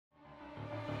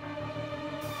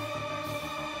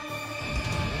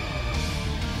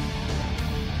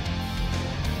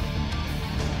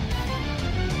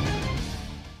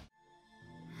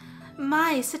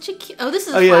My, such a cute... Oh, this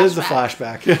is a flashback. flashback. Oh, yeah, this is a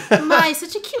flashback. My,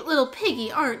 such a cute little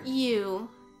piggy, aren't you?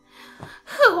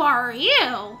 Who are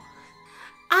you?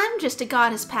 I'm just a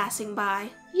goddess passing by.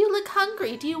 You look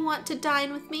hungry. Do you want to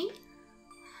dine with me?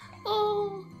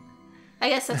 Oh. I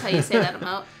guess that's how you say that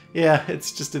emote. Yeah,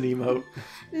 it's just an emote.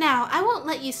 Now, I won't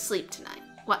let you sleep tonight.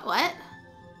 What?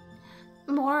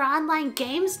 More online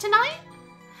games tonight?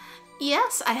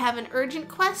 Yes, I have an urgent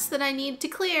quest that I need to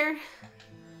clear.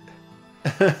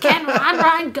 Can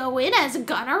Ron go in as a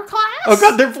gunner class? Oh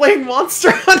god, they're playing Monster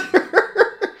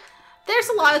Hunter! There's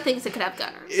a lot of things that could have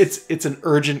gunners. It's an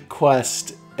urgent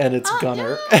quest, and it's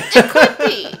gunner. Yeah, it could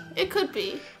be. It could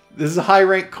be. This is a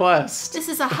high-rank quest. This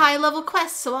is a high-level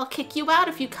quest, so I'll kick you out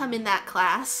if you come in that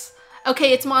class.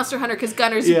 Okay, it's Monster Hunter, because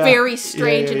gunner's very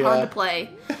strange and hard to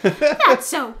play. That's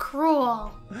so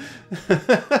cruel.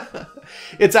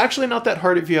 It's actually not that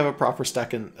hard if you have a proper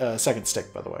second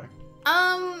stick, by the way.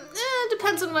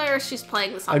 Depends on where she's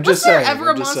playing this on. I'm Was just there saying, ever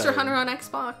I'm a just Monster saying. Hunter on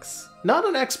Xbox? Not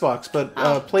on Xbox, but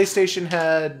PlayStation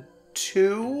had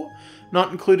 2,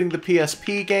 not including the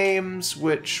PSP games,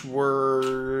 which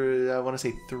were, I want to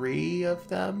say 3 of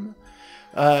them.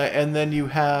 And then you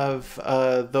have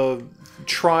the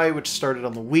Try, which started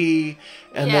on the Wii,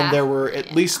 and then there were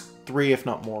at least 3, if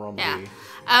not more, on the Wii.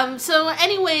 So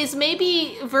anyways,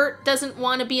 maybe Vert doesn't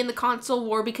want to be in the console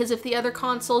war because if the other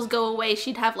consoles go away,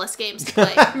 she'd have less games to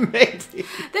play. Maybe.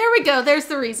 There we go. There's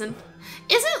the reason.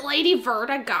 Isn't Lady Vert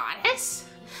a goddess?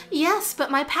 Yes,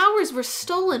 but my powers were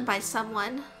stolen by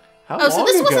someone. How long so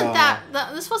this ago?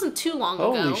 wasn't this wasn't too long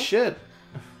ago. Holy shit.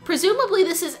 Presumably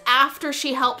this is after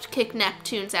she helped kick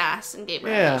Neptune's ass and gave her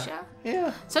amnesia.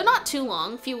 Yeah. So not too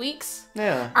long, a few weeks.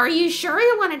 Yeah. Are you sure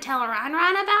you want to tell Ron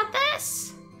about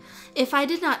this? If I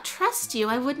did not trust you,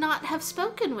 I would not have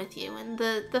spoken with you in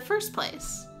the first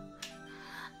place.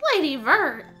 Lady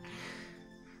Vert.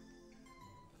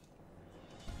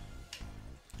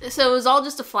 So it was all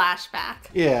just a flashback.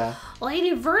 Yeah.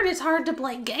 Lady Vert is hard to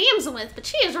play games with, but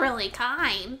she is really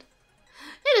kind.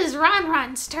 It is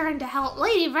Ron's turn to help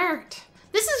Lady Vert.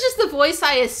 This is just the voice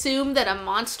I assume that a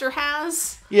monster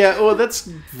has. Yeah, well, that's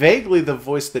vaguely the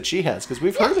voice that she has, because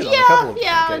we've heard it on a couple of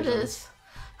occasions. It is.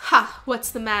 Ha,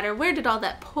 what's the matter? Where did all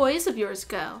that poise of yours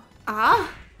go?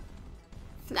 Ah?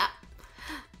 Nah.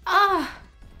 Ah.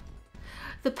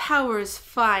 The power is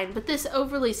fine, but this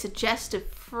overly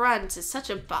suggestive front is such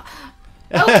a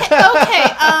Okay,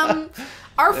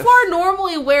 Arfoire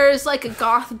normally wears like a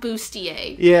goth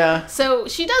bustier. Yeah. So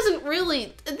she doesn't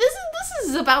really... This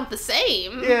is about the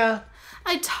same. Yeah.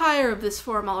 I tire of this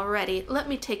form already. Let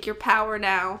me take your power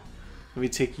now. Let me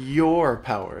take your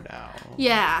power now.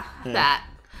 Yeah, that.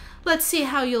 Let's see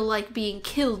how you'll like being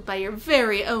killed by your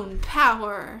very own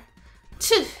power.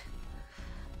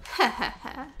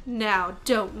 Now,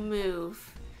 don't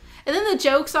move. And then the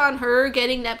joke's on her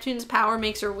getting Neptune's power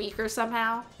makes her weaker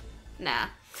somehow. Nah.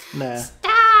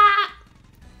 Stop!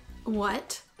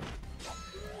 What?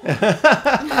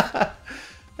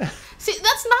 See,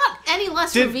 that's not any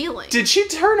less revealing. Did she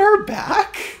turn her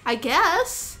back? I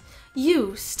guess.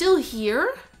 You, still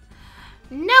here?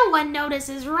 No one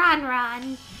notices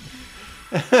Ron.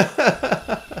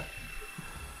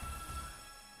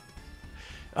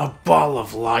 A ball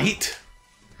of light?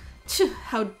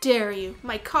 How dare you?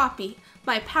 My copy.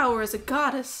 My power as a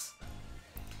goddess.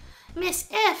 Miss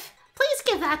If, please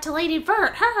give that to Lady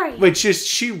Vert. Hurry. Wait,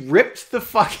 she ripped the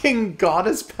fucking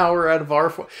goddess power out of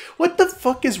Arfoire. What the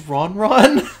fuck is Ron?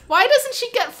 Why doesn't she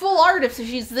get full art if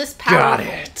she's this powerful?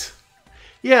 Got it.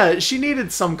 Yeah, she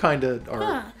needed some kind of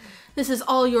art. This is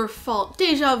all your fault.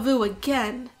 Deja vu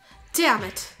again. Damn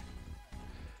it.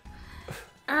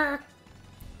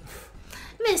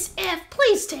 Miss If,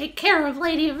 please take care of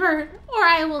Lady Vert, or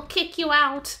I will kick you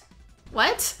out.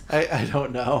 What? I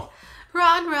don't know.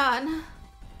 Ron.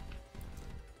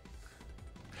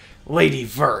 Lady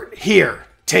Vert, here,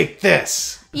 take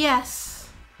this. Yes.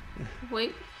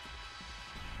 Wait.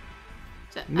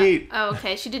 Neat.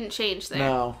 Okay, she didn't change there.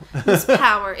 No. This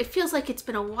power, it feels like it's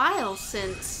been a while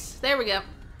since... There we go.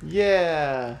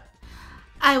 Yeah.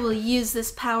 I will use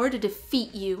this power to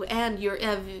defeat you and your...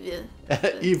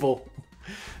 Evil.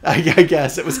 I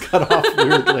guess it was cut off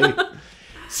weirdly.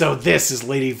 So this is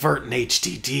Lady Vert in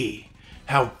HDD.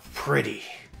 How pretty.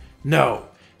 No,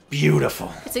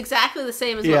 beautiful. It's exactly the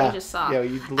same as what we just saw. Yeah,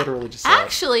 you literally just saw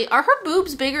Actually, are her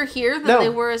boobs bigger here than they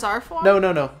were as Arfoire?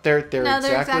 No. They're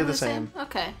exactly the same.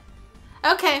 Okay.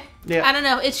 Yeah. I don't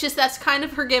know. It's just that's kind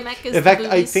of her gimmick. Is in fact,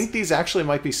 boobies. I think these actually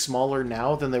might be smaller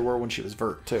now than they were when she was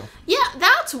Vert, too. Yeah,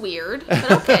 that's weird,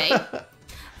 but okay.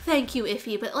 Thank you,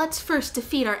 Iffy, but let's first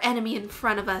defeat our enemy in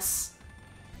front of us.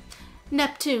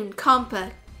 Neptune,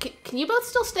 Compa, can you both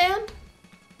still stand?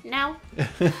 No.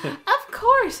 Of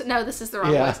course. No, this is the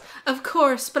wrong voice. Of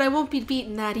course, but I won't be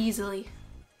beaten that easily.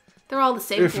 They're all the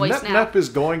same voice If now. Nep is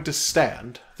going to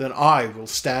stand, then I will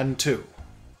stand too.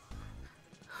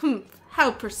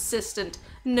 How persistent.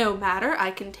 No matter,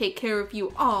 I can take care of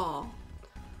you all.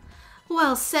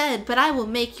 Well said, but I will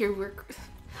make you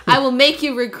I will make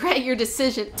you regret your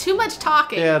decision. Too much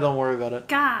talking. Yeah, don't worry about it.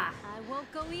 God. I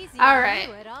won't go easy All on right.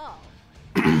 you at all.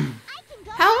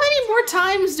 How many more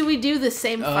times do we do the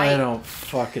same fight? I don't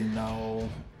fucking know.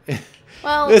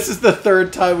 Well, This is the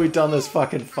third time we've done this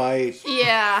fucking fight.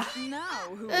 yeah. Now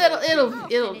who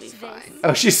It'll be fine.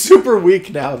 Oh, she's super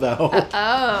weak now, though.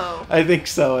 Oh. I think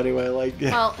so, anyway. Like,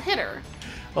 Well, hit her.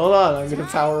 hold on, I'm gonna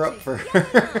power up for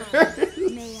her.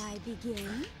 May I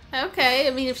begin? Okay,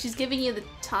 I mean, if she's giving you the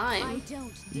I time.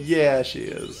 don't. Yeah, she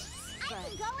is. I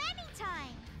can go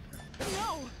anytime.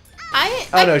 No.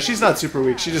 Oh no, she's not super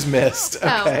weak. She just missed. Okay.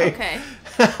 Oh, okay.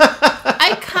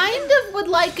 I kind of would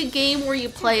like a game where you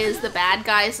play as the bad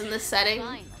guys in this setting.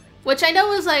 Which I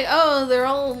know is like, oh, they're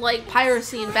all like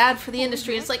piracy and bad for the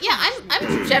industry. It's like, yeah,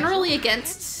 I'm generally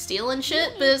against stealing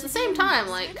shit, but at the same time,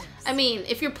 like, I mean,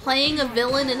 if you're playing a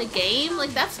villain in a game,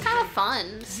 like, that's kind of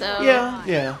fun. So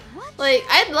Yeah. like,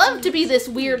 I'd love to be this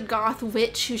weird goth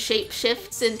witch who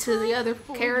shapeshifts into the other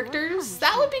characters.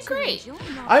 That would be great.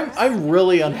 I'm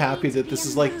really unhappy that this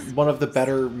is like one of the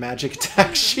better magic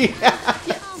attacks she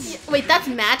has. Wait, that's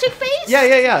magic based?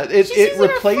 Yeah. It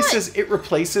uses her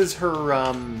replaces her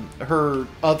her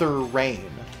other rain.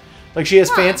 Like she has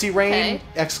fancy rain, okay.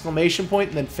 exclamation point,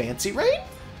 and then fancy rain?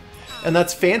 And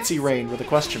that's fancy rain with a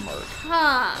question mark.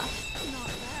 Huh.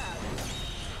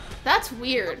 That's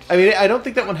weird. I mean, I don't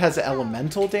think that one has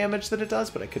elemental damage that it does,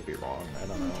 but I could be wrong. I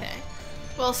don't know. Okay.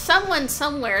 Well, someone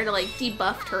somewhere like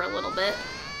debuffed her a little bit.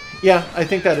 Yeah, I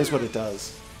think that is what it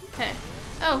does. Okay.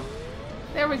 Oh,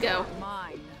 there we go.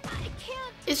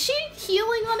 Is she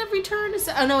healing on every turn?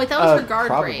 Oh no, wait, that was her guard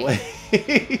probably.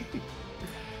 break.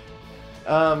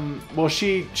 Well,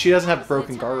 she doesn't have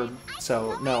broken guard,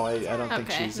 so no, I don't think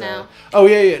Okay, she's. no. Oh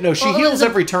yeah. No, she Well, it heals was a-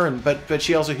 every turn, but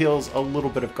she also heals a little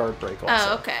bit of guard break. Also.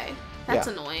 Oh, okay. That's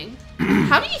Yeah. annoying.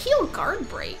 How do you heal guard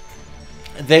break?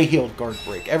 They healed guard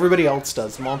break. Everybody else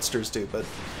does. Monsters do, but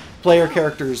player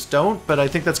characters don't. But I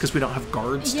think that's because we don't have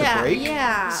guards to break.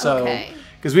 Yeah. So, Okay.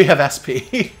 because we have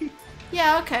SP.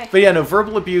 Yeah. Okay. But yeah, no.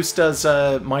 Verbal abuse does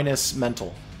minus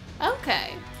mental.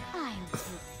 Okay. I'm so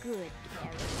good.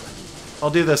 I'll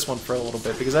do this one for a little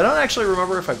bit because I don't actually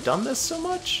remember if I've done this so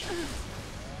much.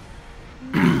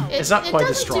 It's not quite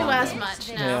as strong. It doesn't do as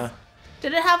though. much. No. Yeah.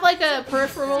 Did it have like a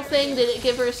peripheral thing? Did it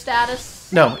give her a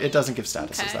status? No, it doesn't give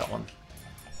status as Okay. that one.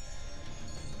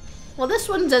 Well, this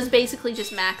one does basically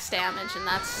just max damage, and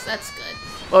that's good.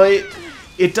 Well,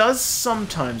 it does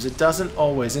sometimes. It doesn't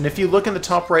always. And if you look in the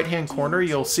top right-hand corner,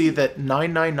 you'll see that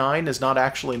 999 is not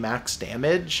actually max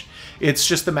damage. It's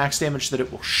just the max damage that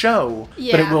it will show, but it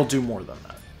Yeah. will do more than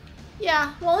that.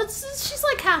 Yeah. Well, she's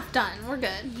like half done. We're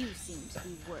good. You seem to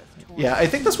be worth Yeah, I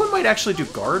think this one might actually do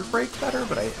guard break better,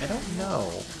 but I don't know.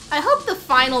 I hope the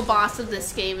final boss of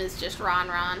this game is just Ron.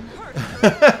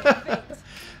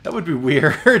 That would be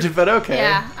weird, but okay.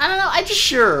 Yeah. I don't know.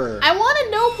 Sure. I want to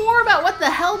know more about what the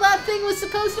hell that thing was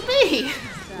supposed to be.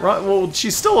 Right, well,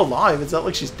 she's still alive. It's not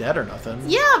like she's dead or nothing.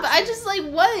 Yeah, but I just like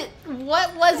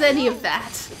what was any of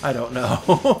that? I don't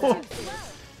know.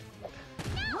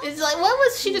 It's like what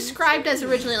was she described as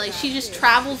originally? Like she just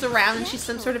travels around and she's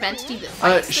some sort of entity that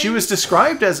fights She things? was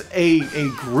described as a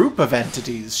group of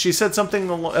entities. She said something.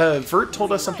 Vert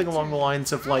told us something along the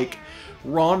lines of like,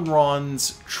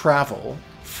 Ron's travel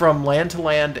from land to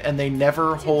land, and they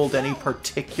never hold any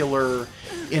particular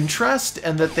interest,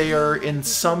 and that they are in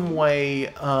some way.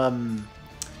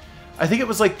 I think it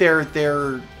was like they're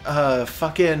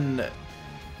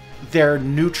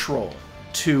neutral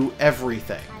to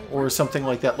everything. Or something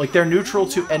like that. Like, they're neutral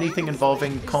to anything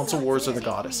involving console wars or the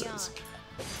goddesses.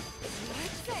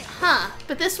 Huh.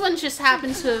 But this one just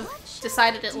happens to have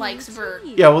decided it likes Vert.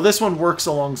 Yeah, well, this one works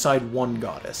alongside one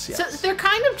goddess, yes. So they're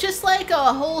kind of just like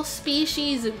a whole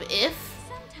species of If,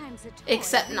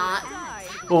 except not.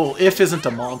 Well, If isn't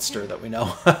a monster that we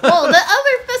know. Well,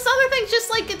 this other thing's just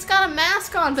like it's got a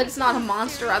mask on, but it's not a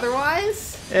monster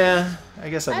otherwise. Yeah, I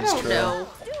guess that I is don't true. know.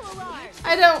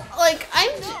 I don't, like,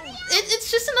 it's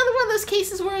just another one of those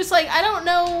cases where it's like, I don't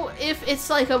know if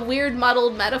it's like a weird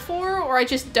muddled metaphor, or I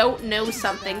just don't know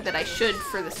something that I should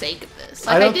for the sake of this.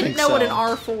 Like, I didn't know what an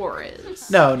R4 is.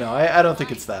 No, I don't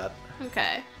think it's that.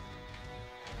 Okay.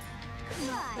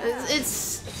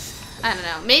 It's I don't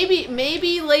know.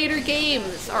 Maybe later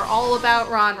games are all about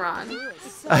Ron.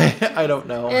 I don't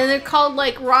know. And they're called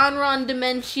like Ron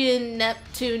Dimension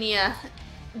Neptunia.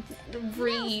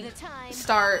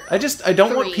 restart. I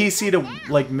don't want 3. PC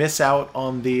to like miss out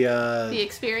on the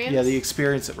experience. Yeah, the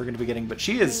experience that we're going to be getting. But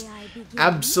she is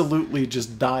absolutely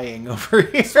just dying over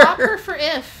here. Swap her for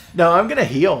if. No, I'm gonna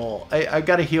heal. I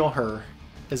got to heal her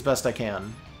as best I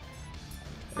can.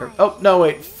 Oh no,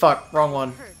 wait, fuck, wrong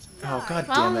one. Oh god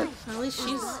damn it! At least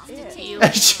she's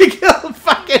healed. She killed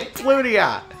fucking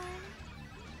Plutia.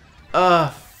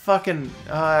 Fucking.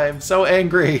 I'm so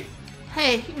angry.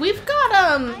 Hey, we've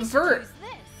got Vert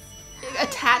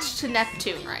attached to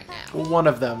Neptune right now. One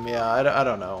of them, yeah. I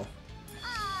don't know.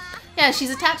 Yeah,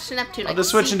 she's attached to Neptune. I'll just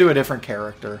switch into a different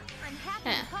character.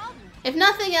 Yeah. If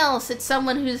nothing else, it's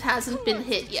someone who hasn't been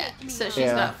hit yet, so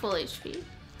she's got full HP.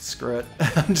 Screw it.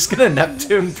 I'm just gonna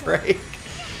Neptune break.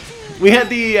 We had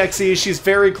the EXE. She's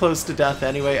very close to death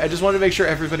anyway. I just wanted to make sure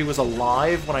everybody was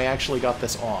alive when I actually got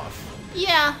this off.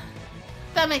 Yeah,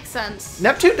 that makes sense.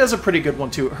 Neptune does a pretty good one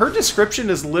too. Her description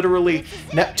is literally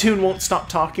Neptune won't stop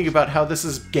talking about how this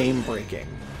is game breaking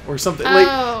or something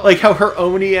like how her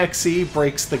own EXE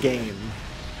breaks the game.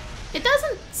 It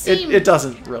doesn't seem. It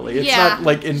doesn't really. It's not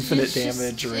like infinite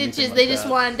damage or anything. Like they just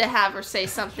wanted to have her say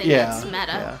something that's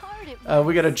meta. Yeah.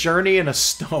 We got a journey and a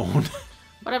stone.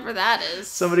 Whatever that is.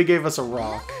 Somebody gave us a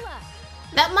rock.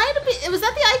 That might have been. Was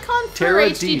that the icon for Terra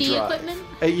HDD D drive. equipment?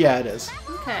 Yeah, it is.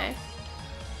 Okay.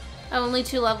 Only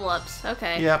 2 level ups.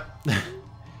 Okay. Yep.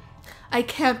 I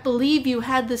can't believe you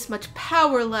had this much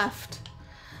power left.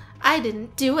 I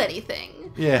didn't do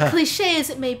anything. Yeah. Cliche as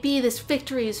it may be, this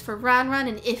victory is for Ranran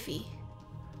and Iffy.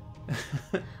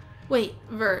 Wait,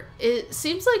 Vert, it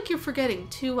seems like you're forgetting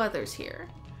 2 others here.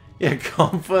 Yeah,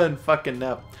 Compa and fucking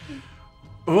Nep.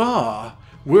 Ah,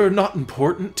 we're not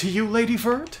important to you, Lady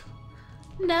Vert?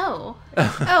 No.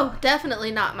 Oh,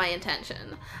 definitely not my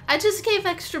intention. I just gave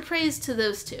extra praise to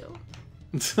those 2.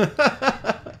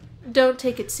 Don't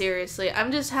take it seriously.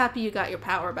 I'm just happy you got your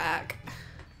power back.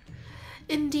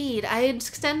 Indeed, I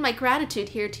extend my gratitude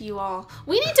here to you all.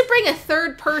 We need to bring a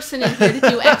 3rd person in here to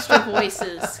do extra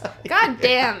voices. God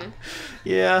damn.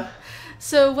 Yeah.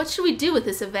 So what should we do with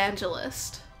this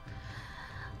evangelist?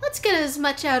 Let's get as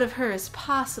much out of her as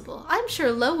possible. I'm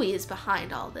sure Loey is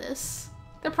behind all this.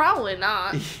 They're probably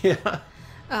not. Yeah.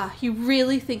 You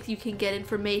really think you can get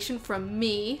information from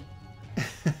me?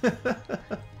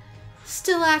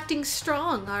 Still acting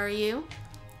strong, are you?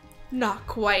 Not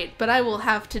quite, but I will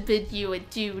have to bid you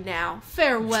adieu now.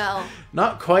 Farewell.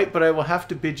 Not quite, but I will have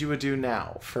to bid you adieu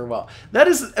now. Farewell. That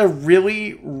is a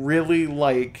really, really,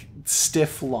 like,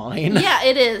 stiff line. Yeah,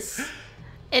 it is.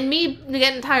 And me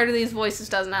getting tired of these voices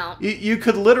doesn't help. You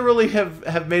could literally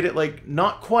have made it like,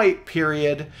 not quite,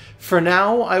 period. For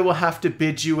now, I will have to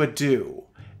bid you adieu.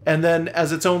 And then,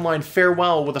 as its own line,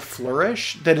 farewell with a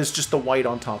flourish that is just the white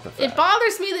on top of it. It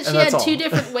bothers me that she had 2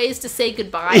 different ways to say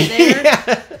goodbye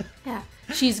there. Yeah.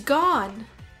 She's gone.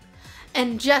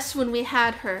 And just when we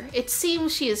had her, it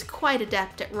seems she is quite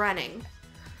adept at running.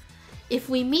 If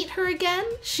we meet her again,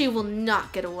 she will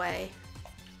not get away.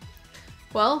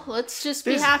 Well, let's just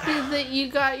be happy that you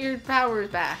got your powers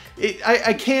back.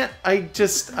 I can't,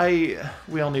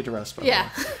 we all need to rest. Yeah.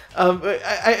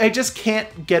 I just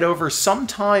can't get over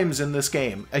sometimes in this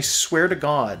game, I swear to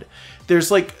God, there's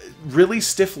like really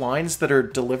stiff lines that are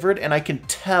delivered and I can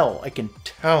tell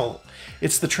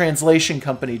it's the translation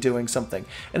company doing something.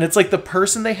 And it's like the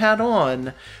person they had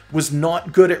on was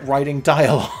not good at writing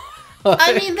dialogue.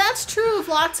 I mean, that's true of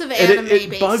lots of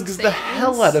anime-based it bugs things. the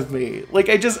hell out of me. Like,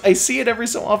 I see it every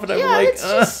so often. I'm like, it's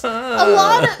just a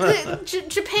lot of...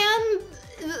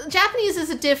 Japanese is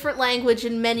a different language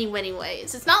in many, many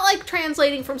ways. It's not like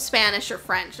translating from Spanish or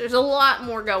French. There's a lot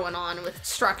more going on with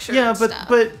structure and stuff.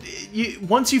 but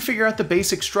once you figure out the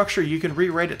basic structure, you can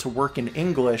rewrite it to work in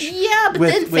English. Yeah, but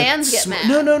then fans get mad.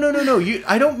 No.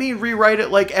 I don't mean rewrite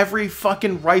it like every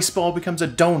fucking rice ball becomes a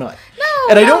donut.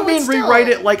 And I don't mean rewrite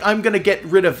it like I'm going to get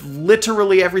rid of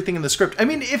literally everything in the script. I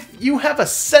mean, if you have a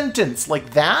sentence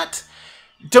like that,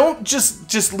 don't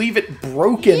just leave it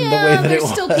broken the way that it was.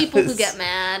 There's still people who get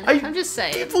mad. I'm just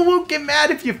saying. People won't get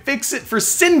mad if you fix it for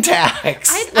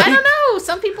syntax. I don't know.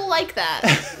 Some people like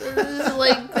that.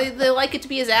 Like they like it to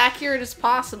be as accurate as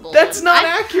possible. That's not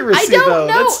accuracy, I don't though.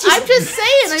 know. That's just, I'm just saying.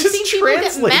 I've seen people get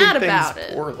translating mad things about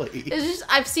it. poorly. It's just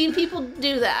I've seen people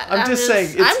do that. I'm just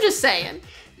saying. I'm just saying.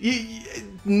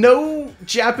 No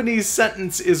Japanese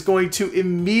sentence is going to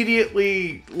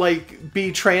immediately like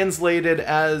be translated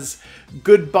as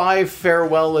goodbye,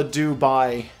 farewell, adieu,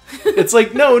 bye. It's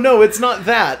like no, it's not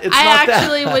that. It's I not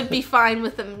actually that. would be fine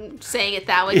with them saying it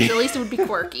that way because at least it would be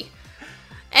quirky.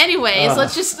 Anyways,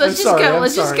 let's just go.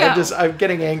 Let's just go. I'm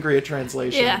getting angry at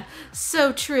translation. Yeah,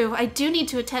 so true. I do need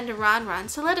to attend to Ranran,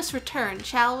 so let us return,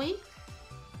 shall we?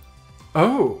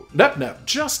 Oh, Nep,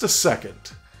 just a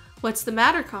second. What's the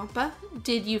matter, Compa?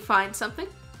 Did you find something?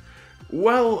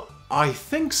 Well, I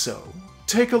think so.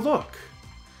 Take a look.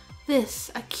 This,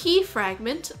 a key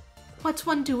fragment? What's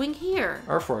one doing here?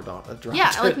 Arfoire dropped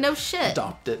Yeah, it. like no shit.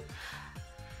 Adopted it.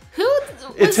 Who was...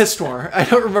 It's Histoire. I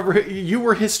don't remember. You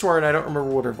were Histoire, and I don't remember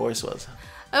what her voice was.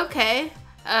 Okay.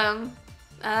 Let me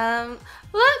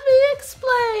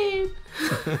explain.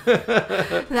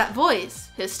 That voice,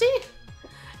 Histy?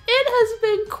 It has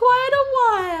been quite a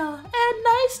while, and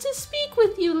nice to speak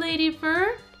with you, Lady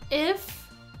Vert. If...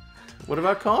 What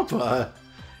about Compa?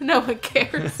 No one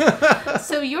cares.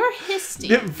 So you're Histy.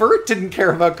 Yeah, Vert didn't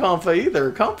care about Compa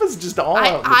either. Compa's just all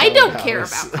out. I don't care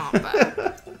about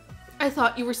Compa. I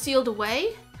thought you were sealed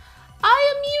away?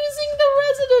 I am using the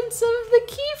resonance of the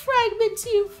key fragments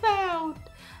you found.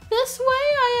 This way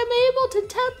I am able to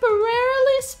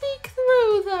temporarily speak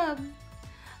through them.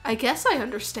 I guess I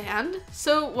understand.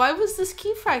 So why was this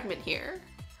key fragment here?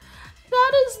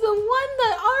 That is the one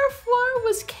that Arfoire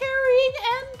was carrying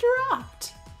and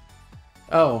dropped.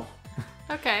 Oh.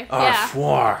 Okay, yeah.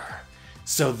 Arfoire.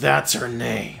 So that's her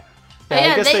name. Yeah,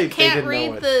 I guess they they can't didn't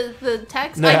read know the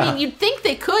text. Nah. I mean, you'd think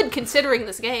they could, considering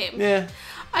this game. Yeah.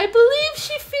 I believe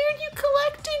she feared you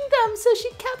collecting them, so she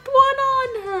kept one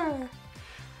on her.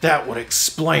 That would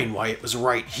explain why it was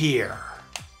right here.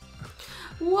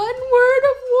 One word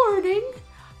of warning.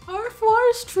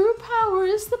 Arfoire's true power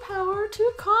is the power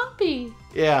to copy.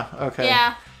 Yeah, okay.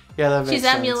 Yeah. Yeah, that makes She's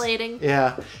sense. emulating.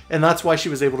 Yeah, and that's why she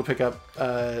was able to pick up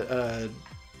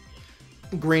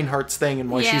Greenheart's thing and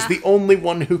why she's Yeah. the only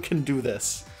one who can do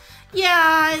this.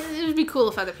 Yeah, it would be cool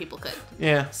if other people could.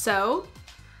 Yeah. So,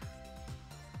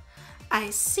 I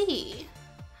see.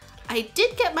 I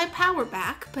did get my power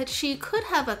back, but she could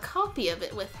have a copy of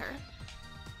it with her.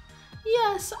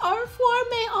 Yes, Arfoire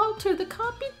may alter the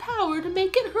copied power to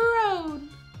make it her own.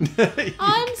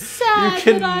 I'm sad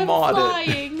can that I'm mod it.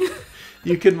 flying.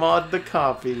 You can mod the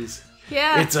copies.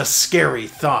 Yeah. It's a scary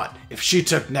thought if she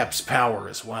took Nep's power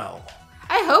as well.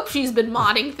 I hope she's been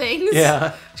modding things.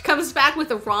 Yeah. She comes back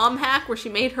with a ROM hack where she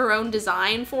made her own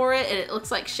design for it and it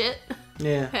looks like shit.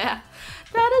 Yeah. Yeah.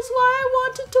 That is why I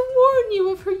wanted to warn you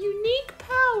of her unique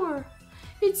power.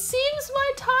 It seems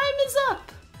my time is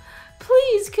up.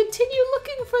 Please continue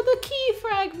looking for the key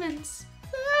fragments.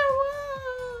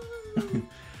 Farewell.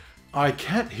 I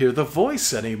can't hear the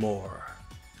voice anymore.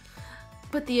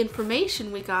 But the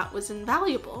information we got was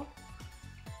invaluable.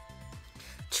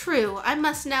 True, I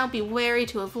must now be wary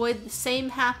to avoid the same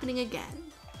happening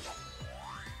again.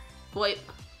 Boy.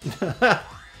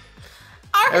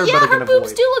 Everybody Yeah, her can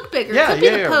boobs avoid. do look bigger. Yeah, it could be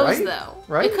yeah, the yeah, pose, right? though.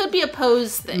 Right? It could be a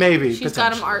pose thing. Maybe, She's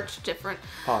got them potentially. arched different.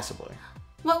 Possibly.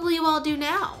 What will you all do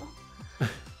now?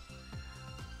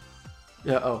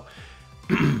 Yeah, oh.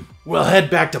 We'll head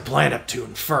back to Planet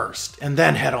Neptune first, and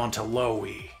then head on to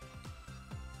Lowy.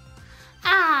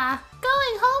 Ah,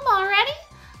 going home already?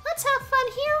 Let's have fun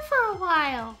here for a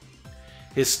while.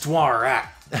 Histoire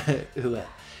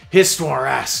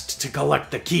asked to collect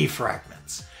the key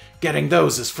fragments. Getting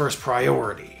those is first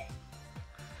priority.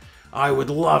 I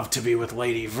would love to be with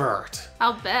Lady Vert,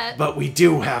 I'll bet. but we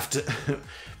have to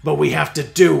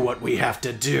do what we have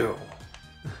to do.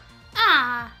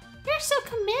 Ah, you're so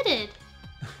committed.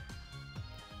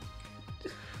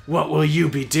 What will you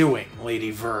be doing, Lady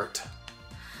Vert?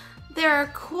 There are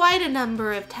quite a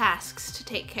number of tasks to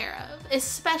take care of,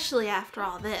 especially after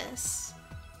all this.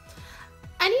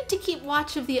 I need to keep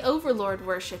watch of the Overlord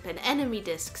worship and enemy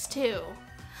discs too.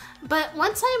 But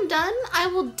once I am done, I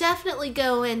will definitely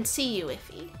go and see you,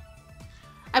 Iffy.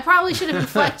 I probably should have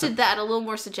inflected that a little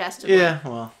more suggestively. Yeah,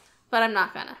 well. But I'm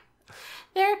not gonna.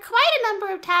 There are quite a number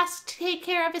of tasks to take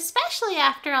care of, especially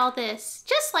after all this.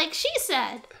 Just like she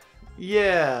said.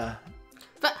 Yeah.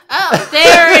 But, oh,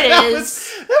 there it is.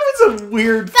 That was a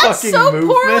weird That's fucking so movement.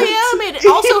 poorly animated.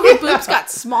 Also, her boobs got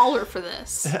smaller for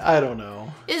this. I don't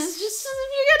know. It's just,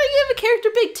 if you're gonna give a character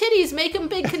big titties, make them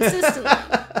big consistently.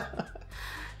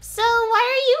 So why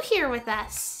are you here with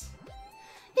us?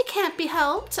 It can't be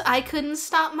helped. I couldn't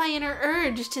stop my inner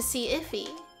urge to see Iffy.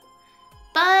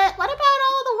 But what about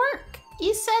all the work?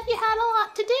 You said you had a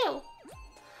lot to do.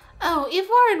 Oh,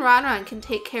 Ivoire and Ronron can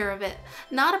take care of it.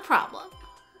 Not a problem.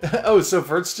 Oh, so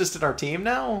Vert's just in our team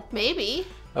now? Maybe.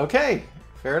 Okay,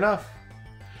 fair enough.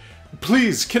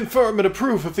 Please confirm and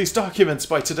approve of these documents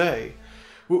by today.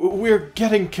 We're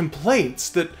getting complaints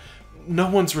that no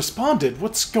one's responded.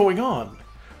 What's going on?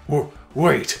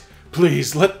 Wait,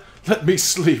 please, let me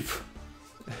sleep.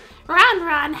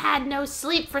 Ron had no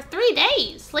sleep for 3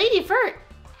 days. Lady Vert,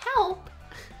 help.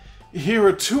 Here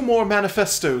are 2 more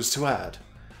manifestos to add.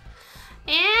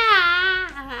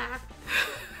 Yeah.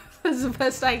 That's the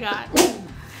best I got.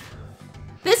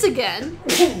 This again.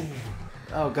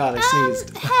 Oh god, I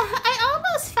sneezed. I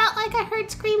almost felt like I heard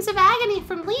screams of agony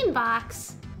from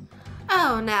Leanbox.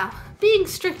 Oh, now, being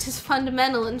strict is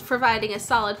fundamental in providing a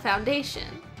solid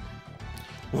foundation.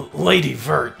 Lady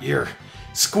Vert, you're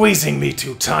squeezing me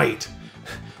too tight.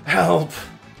 Help.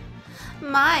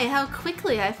 My, how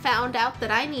quickly I found out that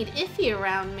I need Iffy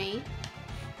around me.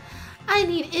 I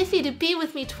need Iffy to be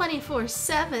with me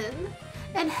 24/7,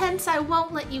 and hence I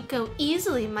won't let you go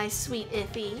easily, my sweet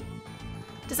Iffy.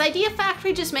 Does Idea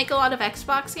Factory just make a lot of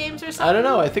Xbox games or something? I don't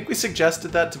know. I think we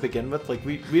suggested that to begin with. Like,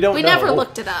 we don't know. We never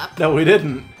looked it up. No, we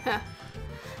didn't. Why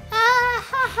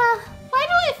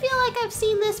do I feel like I've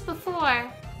seen this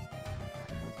before?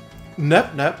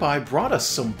 Nep Nep, I brought us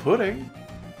some pudding.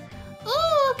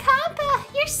 Ooh, Kampa,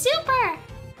 you're super!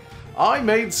 I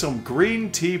made some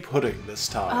green tea pudding this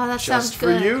time. Oh, that sounds just for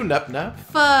good. you, Nep Nep.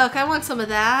 Fuck, I want some of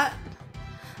that.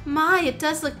 My, it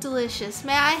does look delicious.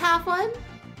 May I have one?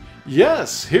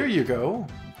 Yes, here you go.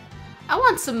 I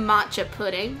want some matcha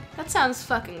pudding. That sounds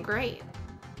fucking great.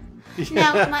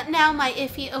 Yeah. Now my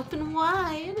Iffy, open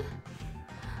wide.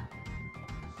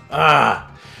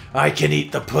 Ah, I can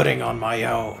eat the pudding on my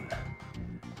own.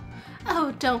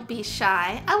 Oh, don't be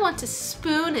shy. I want to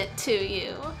spoon it to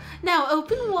you. Now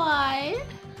open wide.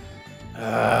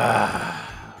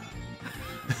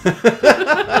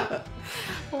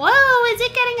 Whoa, is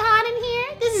it getting hot in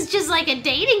here? This is just like a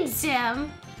dating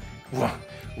sim.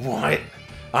 What?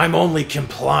 I'm only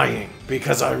complying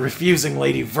because refusing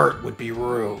Lady Vert would be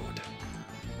rude.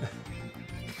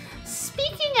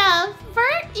 Speaking of,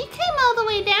 Vert, you came all the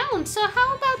way down, so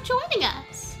how about joining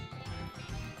us?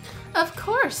 Of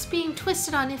course, being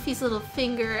twisted on Iffy's little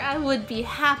finger, I would be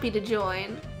happy to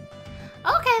join.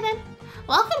 Okay then.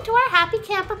 Welcome to our happy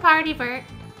camper party, Vert.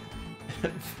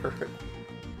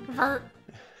 Vert.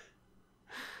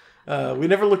 We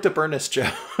never looked up Ernest,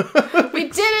 Joe. We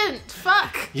didn't!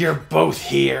 Fuck! You're both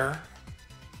here.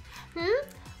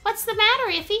 What's the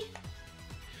matter, Iffy?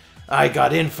 I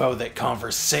got info that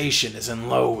conversation is in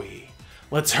Lowy.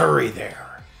 Let's hurry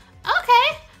there.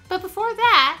 Okay, but before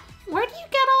that, where do you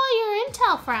get all your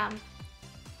intel from?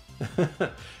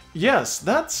 Yes,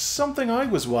 that's something I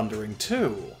was wondering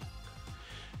too.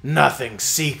 Nothing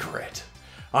secret.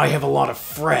 I have a lot of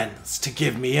friends to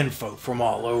give me info from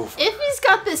all over. Iffy's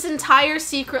got this entire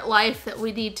secret life that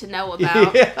we need to know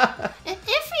about. Yeah.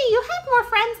 Iffy, you have more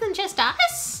friends than just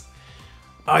us?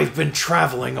 I've been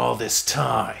traveling all this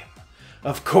time.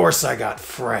 Of course I got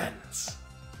friends.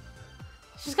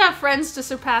 She's got friends to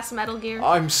surpass Metal Gear.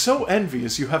 I'm so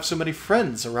envious you have so many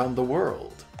friends around the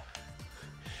world.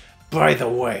 By the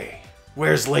way,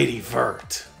 where's Lady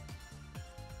Vert?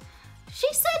 She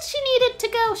said she needed to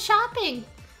go shopping.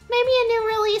 Maybe a new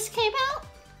release came out?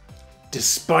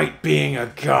 Despite being a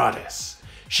goddess,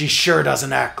 she sure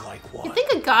doesn't act like one. You'd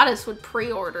think a goddess would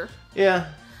pre-order.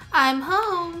 Yeah. I'm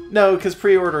home. No, because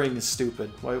pre-ordering is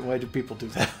stupid. Why do people do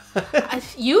that?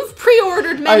 You've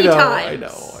pre-ordered many times. I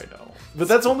know. But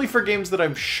that's only for games that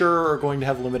I'm sure are going to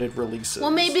have limited releases.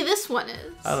 Well, maybe this one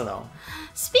is. I don't know.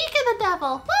 Speak of the devil,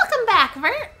 welcome back,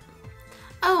 Vert.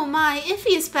 Oh my,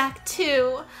 Iffy is back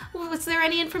too. Was there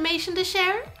any information to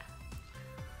share?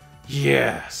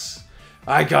 Yes.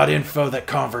 I got info that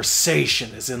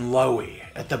conversation is in Lowy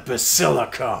at the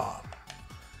Basilicom.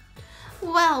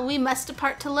 Well, we must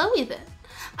depart to Lowy then.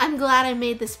 I'm glad I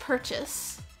made this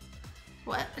purchase.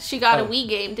 What? She got a Wii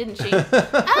game, didn't she? Oh,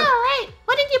 right.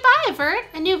 What did you buy, Vert?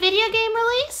 A new video game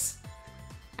release?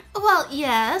 Well,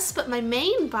 yes, but my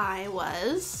main buy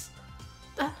was...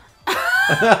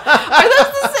 Are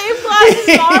those the same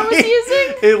glasses Mar was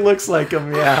using? It looks like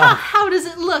them, yeah. How does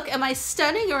it look? Am I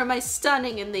stunning or am I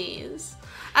stunning in these?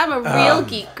 I'm a real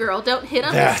geek girl. Don't hit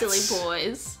on me, silly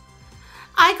boys.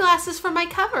 Eyeglasses for my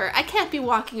cover. I can't be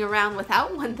walking around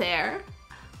without one there.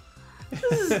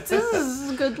 This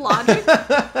is good logic.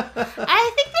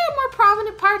 I think there are more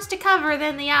prominent parts to cover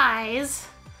than the eyes.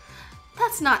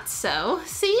 That's not so.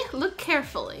 See? Look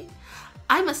carefully.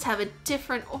 I must have a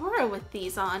different aura with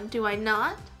these on, do I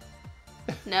not?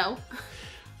 No.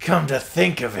 Come to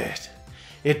think of it,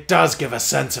 it does give a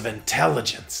sense of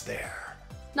intelligence there.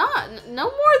 No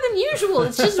more than usual.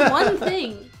 It's just one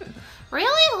thing.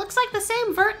 Really? It looks like the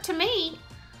same Vert to me.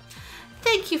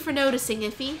 Thank you for noticing,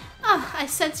 Iffy. I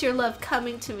sense your love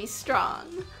coming to me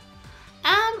strong.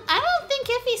 I don't think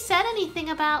Iffy said anything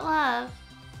about love.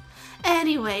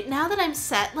 Anyway, now that I'm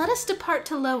set, let us depart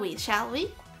to Lowy, shall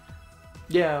we?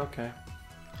 Yeah, okay.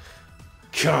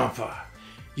 Kampa,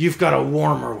 you've got a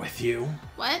warmer with you.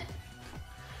 What?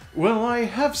 Well, I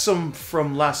have some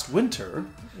from last winter.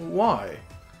 Why?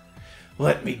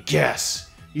 Let me guess.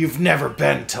 You've never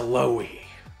been to Lowy.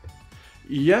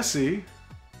 Yesy.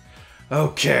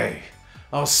 Okay,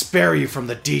 I'll spare you from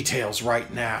the details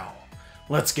right now.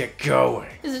 Let's get going.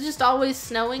 Is it just always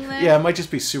snowing there? Yeah, it might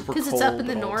just be super cold 'Cause it's up in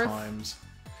the at all north. times.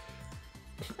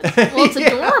 Well, it's Yeah.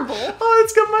 adorable. Oh,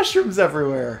 it's got mushrooms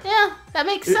everywhere. Yeah, that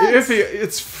makes sense. Iffy,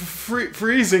 it's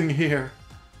freezing here.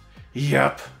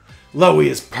 Yep, Lowy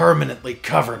is permanently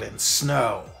covered in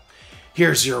snow.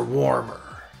 Here's your warmer.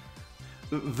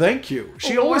 Thank you.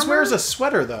 She A always warmer? wears a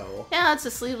sweater, though. Yeah, it's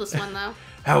a sleeveless one, though.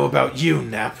 How about you,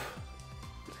 Nep?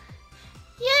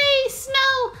 Yay,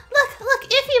 snow! Look,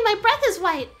 Iffy, my breath is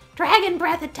white. Dragon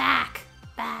breath attack.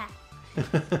 Bah.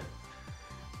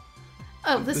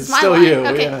 Oh, this It's is my still line. you,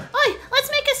 Okay. yeah. Oi, let's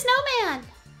make a snowman.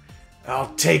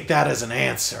 I'll take that as an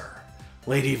answer.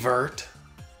 Lady Vert?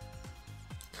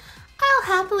 I'll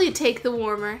happily take the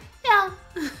warmer. Yeah.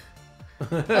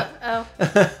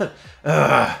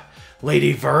 Oh.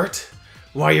 Lady Vert?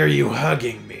 Why are you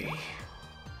hugging me?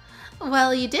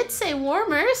 Well, you did say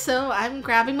warmer, so I'm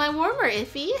grabbing my warmer,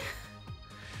 Iffy.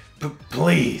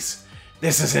 Please,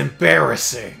 this is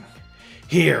embarrassing.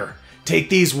 Here, take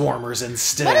these warmers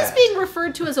instead. What is being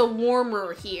referred to as a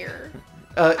warmer here?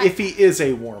 Iffy is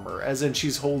a warmer, as in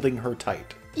she's holding her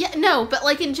tight. Yeah, no, but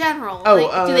like in general. Oh,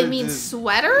 like, do they mean the-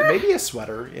 sweater? Maybe a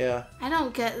sweater, yeah. I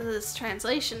don't get this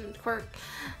translation quirk.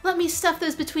 Let me stuff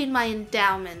those between my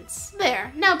endowments.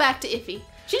 There, now back to Iffy.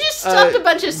 She just stuffed a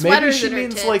bunch of sweaters in her Maybe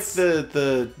she tits. means like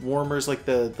the warmers, like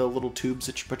the little tubes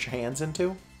that you put your hands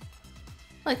into.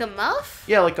 Like a muff?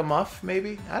 Yeah, like a muff,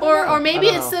 maybe. I don't know. Or maybe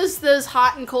I don't it's know. those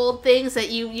hot and cold things that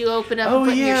you open up Oh and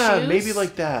put in yeah, your shoes. maybe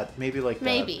like that. Maybe like that.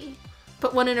 Maybe.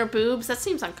 Put one in her boobs. That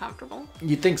seems uncomfortable.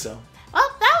 You'd think so. Well,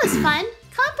 that was fun.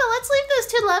 Compa, let's leave those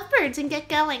two lovebirds and get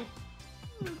going.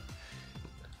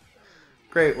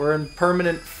 Great, we're in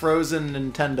permanent frozen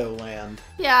Nintendo land.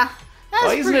 Yeah. That's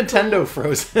Why is pretty Nintendo cool.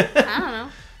 frozen? I don't know.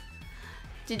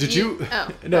 Did you? Oh,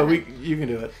 No, go ahead. you can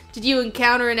do it. Did you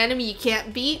encounter an enemy you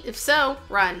can't beat? If so,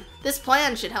 run. This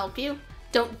plan should help you.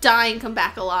 Don't die and come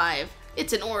back alive.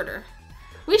 It's an order.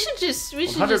 We should just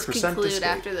 100% conclude escape.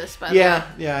 after this. By the way,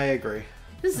 Yeah, I agree.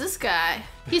 who's this guy?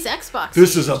 He's Xbox.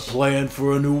 This is a age. plan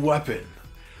for a new weapon.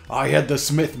 I had the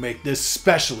smith make this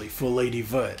specially for Lady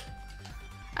Vert.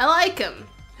 I like him.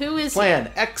 Who is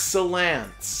Plan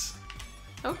excellence.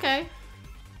 he? Okay.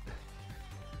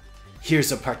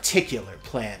 Here's a particular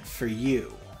plan for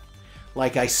you.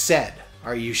 Like I said,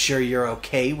 are you sure you're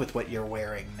okay with what you're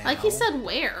wearing now? Like he said,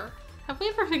 where? Have we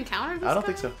ever encountered this I don't guy?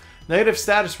 think so. Negative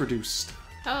status reduced.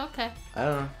 Oh, okay. I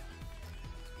don't know.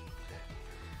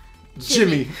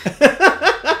 Jimmy.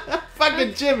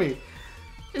 Fucking Jimmy.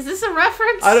 Is this a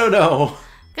reference? I don't know.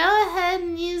 Go ahead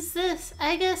and use this.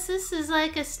 I guess this is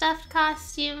like a stuffed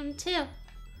costume, too.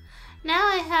 Now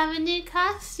I have a new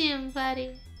costume,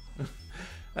 buddy.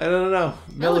 I don't know.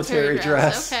 Military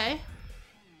dress. Okay.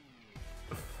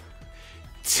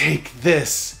 Take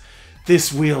this.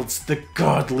 This wields the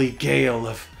godly gale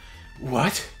of...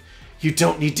 What? You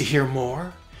don't need to hear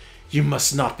more? You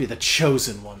must not be the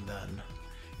chosen one, then.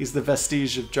 He's the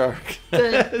vestige of Jark.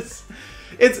 Good.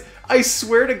 It's. I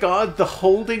swear to God, the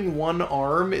holding one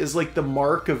arm is like the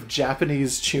mark of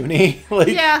Japanese chuny. Like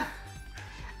Yeah.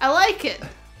 I like it.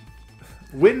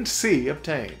 Wind C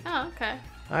obtained. Oh, okay.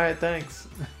 All right, thanks.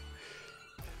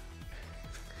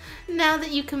 Now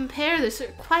that you compare, there's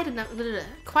quite a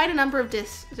number of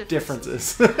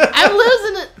Differences. I'm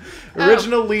losing it.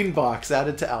 Original lean box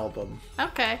added to album. Oh,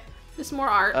 okay. There's more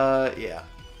art. Yeah.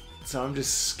 So I'm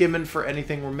just skimming for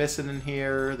anything we're missing in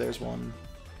here. There's one.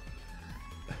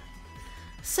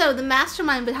 So the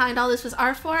mastermind behind all this was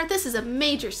Arfoire. This is a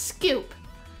major scoop.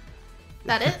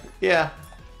 That it? Yeah.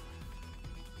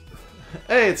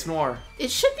 Hey, it's Noir. It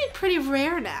should be pretty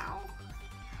rare now.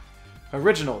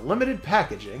 Original limited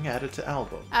packaging added to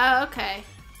album. Oh, okay.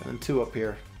 And then two up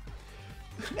here.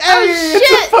 Oh, Hey, shit!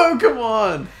 it's a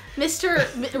Pokemon!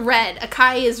 Mr. Red.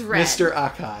 Akai is red. Mr.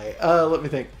 Akai. Let me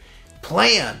think.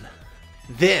 Plan.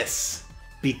 This.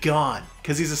 Be gone.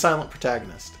 Because he's a silent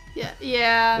protagonist. Yeah.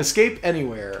 Yeah. Escape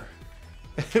anywhere.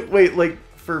 Wait, like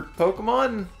for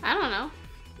Pokemon? I don't know.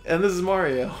 And this is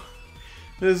Mario.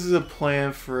 This is a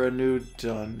plan for a new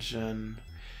dungeon.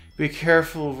 Be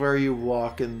careful where you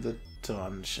walk in the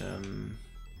dungeon.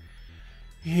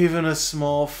 Even a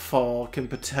small fall can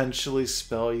potentially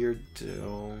spell your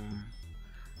doom.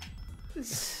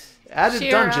 Added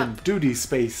Cheer dungeon, up. duty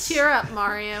space. Cheer up,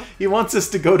 Mario. He wants us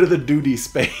to go to the duty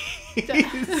space.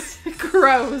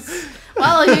 Gross.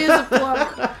 Well, he is a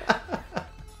plumber.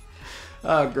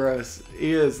 Oh, gross.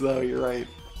 He is, though. You're right.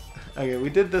 Okay, we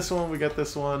did this one. We got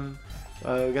this one.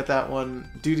 We got that one.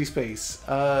 Duty space.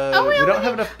 We already- don't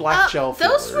have enough black gel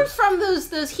Those fillers. were from those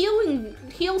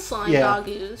heal slime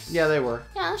doggoos. Yeah, they were.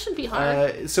 Yeah, that shouldn't be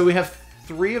hard. So we have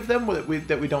 3 of them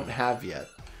that we don't have yet.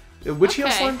 Which heal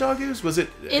Okay. slime doggoos? Was it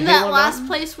In Halon that last Mountain?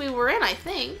 place we were in, I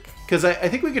think. Because I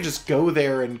think we could just go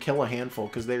there and kill a handful,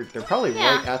 because they're probably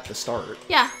Yeah. right at the start.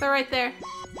 Yeah, they're right there.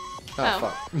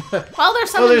 Oh, fuck. Well, there's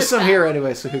some. Oh, in there's this some pack. here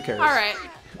anyway, so who cares? All right.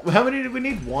 How many did we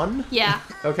need? 1? Yeah.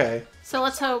 Okay. So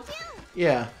let's hope.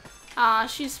 Yeah.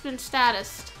 She's been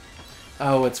statused.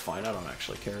 Oh, it's fine. I don't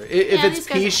actually care. If Yeah, it's these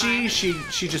guys are Peachy,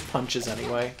 she just punches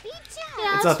anyway. Yeah, It's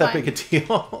that's not that fine. big a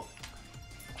deal.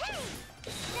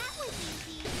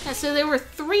 Yeah, so there were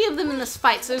 3 of them in this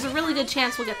fight, so there's a really good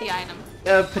chance we'll get the item.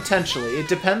 Potentially. It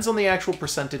depends on the actual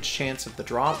percentage chance of the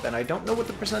drop, and I don't know what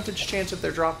the percentage chance of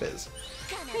their drop is.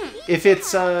 If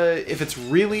it's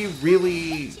really,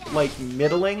 really, like,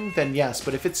 middling, then yes.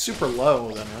 But if it's super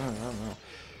low, then I don't know.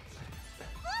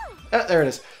 There it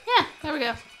is. Yeah, there we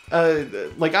go.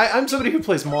 Like, I'm somebody who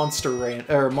plays Monster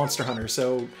Hunter,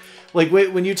 so, like,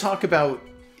 when you talk about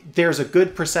there's a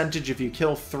good percentage if you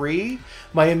kill 3,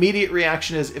 my immediate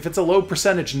reaction is, if it's a low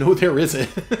percentage, no, there isn't.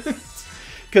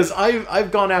 Because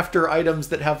I've gone after items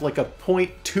that have like a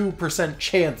 0.2%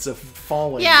 chance of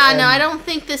falling. Yeah, and no, I don't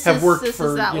think this have is worked this for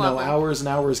is that level. hours and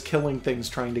hours killing things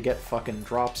trying to get fucking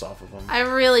drops off of them. I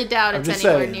really doubt I'm it's just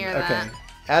anywhere saying. near Okay, that.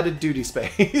 added duty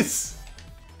space.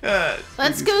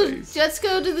 Let's Duty go. space. Let's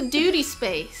go to the duty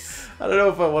space. I don't know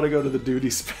if I want to go to the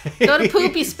duty space. Go to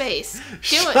poopy space. Do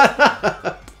Shut it.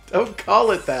 up. Don't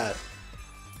call it that.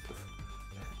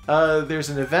 There's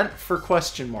an event for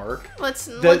question mark. Let's.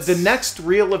 The next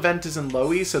real event is in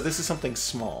Lowy, so this is something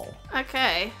small.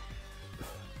 Okay.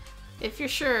 If you're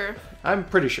sure. I'm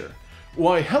pretty sure.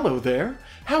 Why, hello there.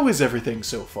 How is everything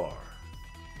so far?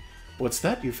 What's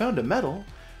that? You found a medal?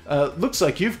 Looks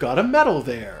like you've got a medal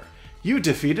there. You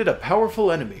defeated a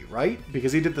powerful enemy, right?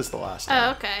 Because he did this the last time.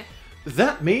 Oh, okay.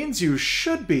 That means you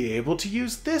should be able to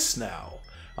use this now.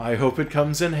 I hope it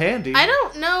comes in handy. I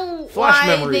don't know Flash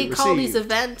why memory they call these received.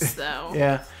 events, though.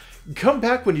 Yeah. Come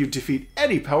back when you defeat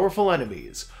any powerful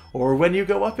enemies. Or when you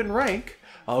go up in rank.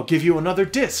 I'll give you another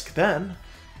disc then.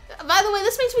 By the way,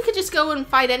 this means we could just go and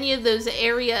fight any of those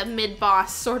area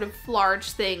mid-boss sort of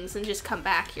large things and just come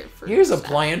back here for Here's a stuff.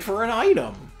 plan for an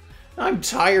item. I'm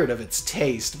tired of its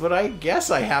taste, but I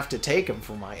guess I have to take him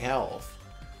for my health.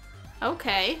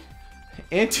 Okay.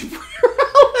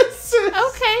 Anti-paralysis!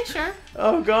 Okay, sure.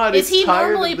 Oh god, Is he's he tired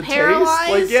normally of the paralyzed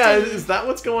taste? Like, yeah, and- is that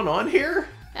what's going on here?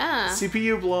 Yeah.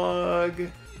 CPU blog.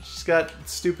 She's got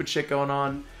stupid shit going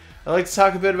on. I'd like to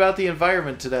talk a bit about the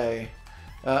environment today.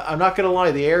 I'm not gonna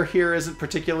lie, the air here isn't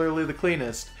particularly the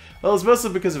cleanest. Well, it's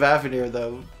mostly because of Avenir,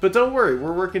 though. But don't worry,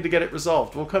 we're working to get it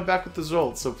resolved. We'll come back with the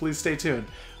results, so please stay tuned.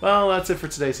 Well, that's it for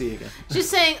today. See you again.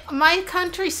 Just saying, my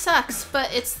country sucks,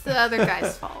 but it's the other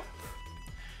guy's fault.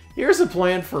 Here's a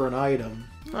plan for an item.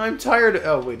 I'm tired of...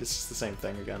 Oh, wait, it's just the same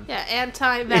thing again. Yeah,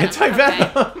 anti-venom.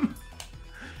 Anti-venom! Okay.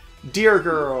 Dear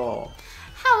girl.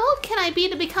 How old can I be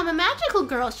to become a magical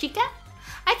girl, Sheikah?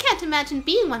 I can't imagine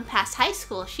being one past high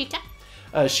school, Sheikah.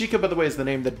 Shika, by the way, is the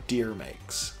name that deer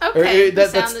makes. Okay,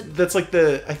 That's like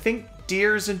the... I think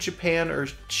deers in Japan are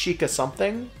Shika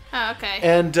something. Oh, okay.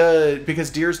 And because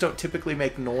deers don't typically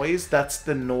make noise, that's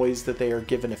the noise that they are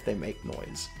given if they make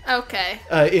noise. Okay.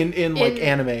 In like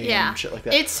anime and shit like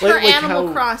that. It's Like- her like Animal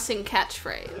how- Crossing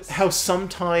catchphrase. How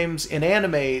sometimes in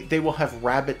anime they will have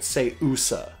rabbits say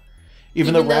 "usa,"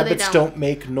 even though Even though they rabbits don't. don't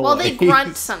make noise. Well, they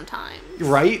grunt sometimes.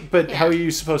 Right? But Yeah. how are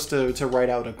you supposed to write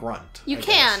out a grunt? You I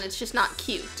can, guess? it's just not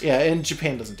cute. Yeah, and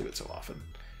Japan doesn't do it so often.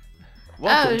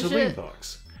 Welcome to shit.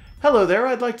 Leanbox. Hello there,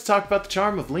 I'd like to talk about the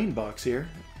charm of Leanbox here.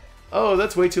 Oh,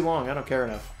 that's way too long. I don't care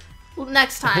enough. Well,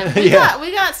 next time. Yeah.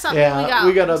 We got something. Yeah,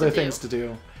 we got other to things to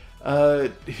do.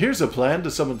 Here's a plan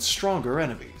to summon stronger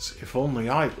enemies. If only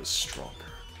I was stronger.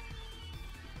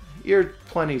 You're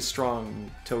plenty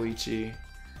strong, Toichi.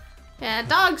 Yeah,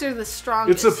 dogs are the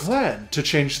strongest. It's a plan to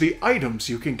change the items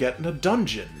you can get in a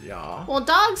dungeon, yeah? Well,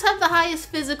 dogs have the highest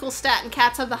physical stat and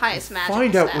cats have the highest magical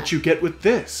Find out stat. what you get with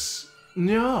this.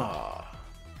 Yeah.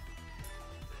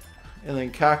 And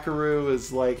then Kakaru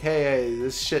is like, hey,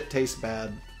 this shit tastes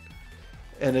bad.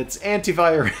 And it's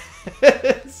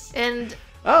antivirus. And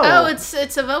Oh, it's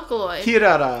a Vocaloid.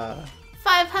 Kirara.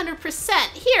 500%.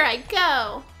 Here I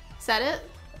go. Is that it?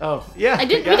 Oh, yeah. We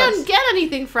didn't get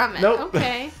anything from it. Nope.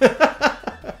 Okay.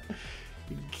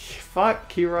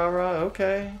 Fuck, Kirara,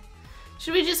 okay.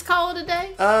 Should we just call it a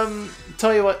day?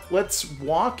 Tell you what, let's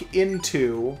walk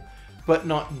into, but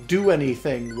not do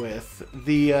anything with,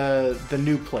 the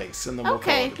new place, and then we'll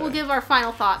call Okay, it a we'll day. give our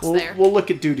final thoughts there. We'll look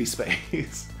at duty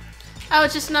space. Oh,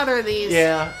 it's just another of these.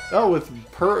 Yeah. Oh, with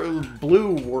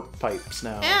blue warp pipes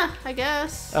now. Yeah, I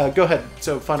guess. Go ahead.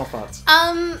 So, final thoughts.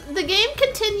 The game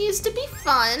continues to be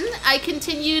fun. I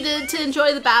continue to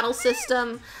enjoy the battle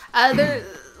system.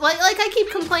 Like I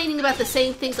keep complaining about the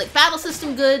same things, like battle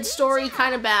system good, story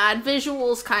kind of bad,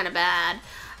 visuals kind of bad.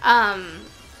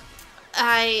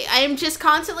 I am just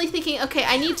constantly thinking, okay,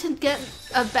 I need to get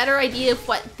a better idea of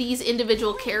what these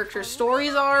individual character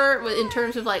stories are in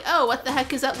terms of like, oh, what the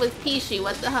heck is up with Pishi?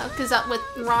 What the heck is up with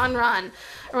Ron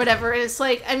or whatever? And it's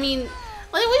like, I mean,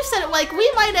 like we've said, like we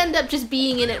might end up just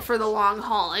being in it for the long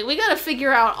haul. Like we gotta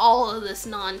figure out all of this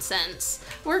nonsense.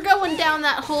 We're going down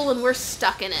that hole and we're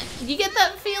stuck in it. You get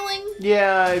that feeling?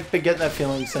 Yeah, I've been getting that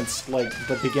feeling since like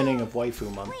the beginning of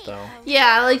Waifu Month, though.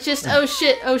 Yeah, like just oh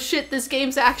shit, this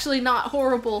game's actually not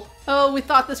horrible. Oh, we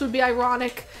thought this would be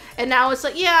ironic, and now it's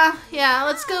like yeah,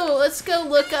 let's go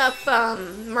look up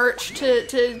merch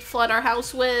to flood our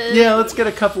house with. Yeah, let's get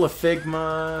a couple of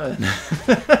Figma.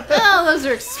 Oh, those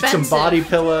are expensive. Some body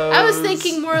pillows. I was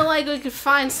thinking more like we could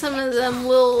find some of them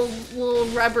little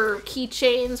rubber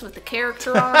keychains with the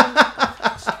character on them.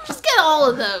 Just get all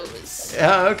of those.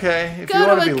 Yeah, okay. If you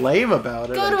want to be lame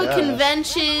about it. Go to a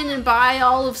convention and buy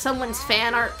all of someone's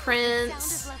fan art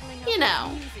prints. You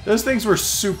know. Those things were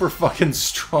super fucking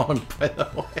strong, by the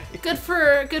way. Good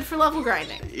for level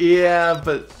grinding. Yeah,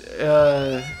 but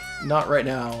not right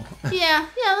now. Yeah,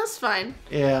 that's fine.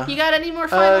 Yeah. You got any more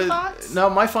final thoughts? No,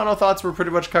 my final thoughts were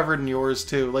pretty much covered in yours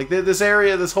too. Like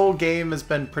this whole game has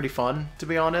been pretty fun, to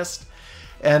be honest.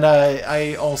 And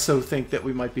I also think that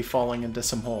we might be falling into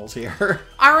some holes here.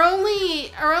 Our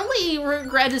only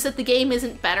regret is that the game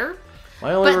isn't better.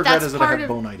 My only regret is that I have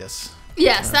bonitis.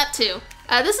 Yes, that too.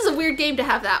 This is a weird game to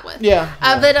have that with. Yeah.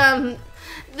 But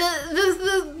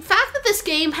the fact that this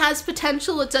game has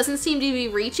potential it doesn't seem to be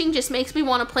reaching just makes me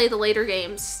want to play the later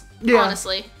games. Yeah.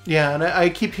 Honestly. Yeah, and I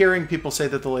keep hearing people say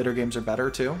that the later games are better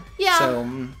too. Yeah.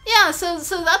 So. Yeah.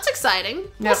 So that's exciting.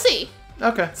 We'll see.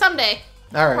 Okay. Someday.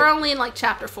 All right. We're only in like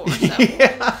chapter 4, so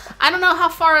yeah. I don't know how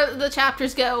far the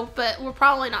chapters go, but we're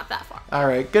probably not that far. All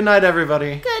right. Good night,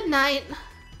 everybody. Good night.